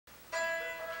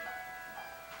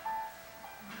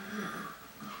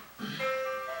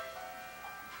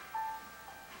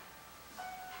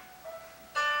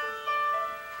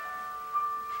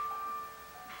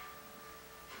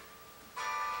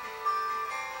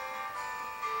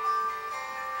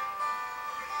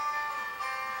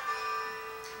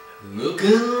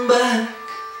Looking back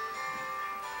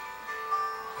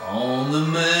on the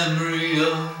memory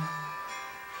of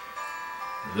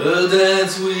the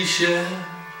dance we shared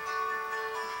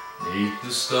neath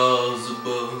the stars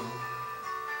above.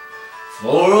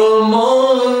 For a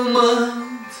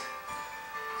moment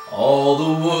all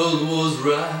the world was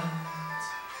right.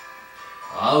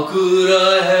 How could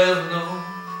I have known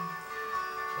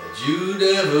that you'd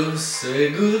ever say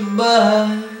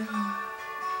goodbye?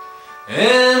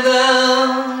 And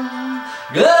I'm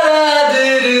glad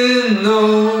I didn't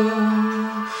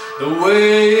know the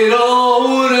way it all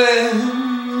would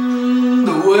end,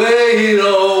 the way it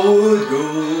all would go.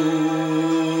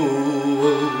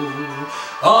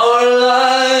 Our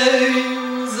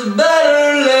lives are better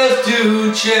left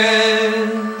to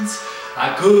chance.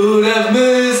 I could have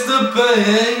missed the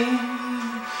pain,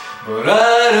 but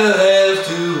I'd have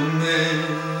to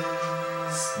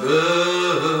miss the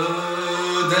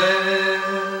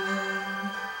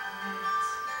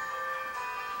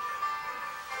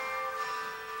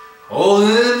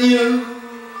holding you,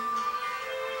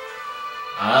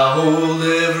 I hold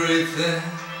everything.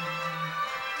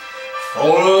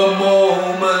 For a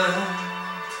moment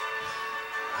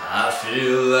I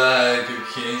feel like a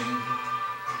king.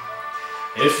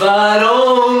 If I'd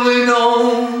only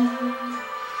known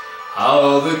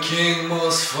how the king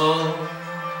must fall.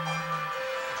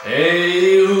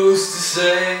 Hey, who's to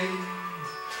say?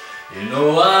 You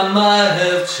know, I might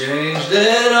have changed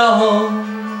it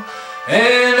all.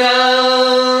 And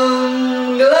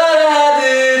I'm glad I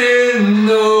didn't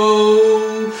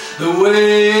know the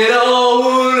way it all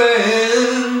would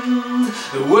end,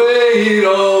 the way it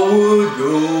all would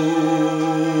go.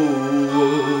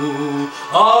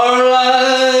 Our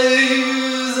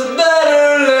lives are better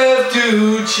left to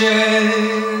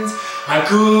chance. I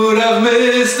could have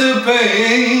missed the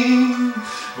pain,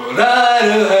 but I'd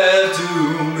have had to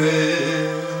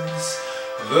miss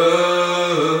the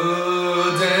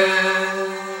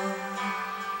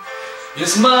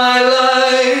yes, my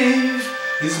life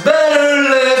is better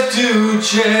left to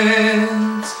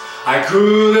chance. I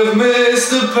could have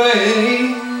missed the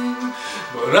pain,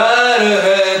 but I'd have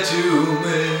had to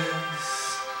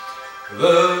miss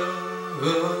the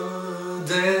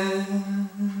dance.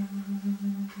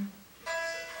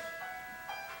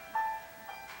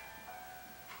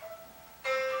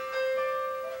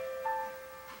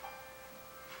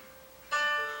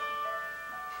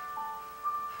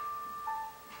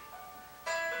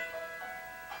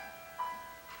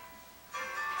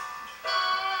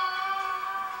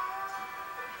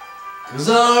 Cause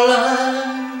our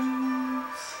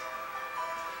lives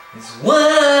is when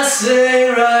I say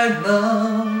right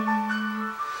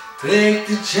now, take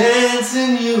the chance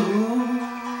in you,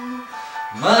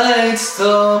 might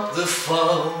stop the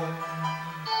fall.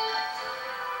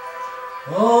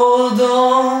 Hold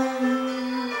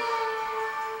on,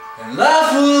 and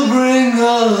life will bring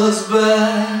us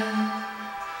back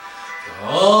to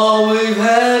all we've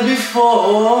had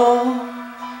before.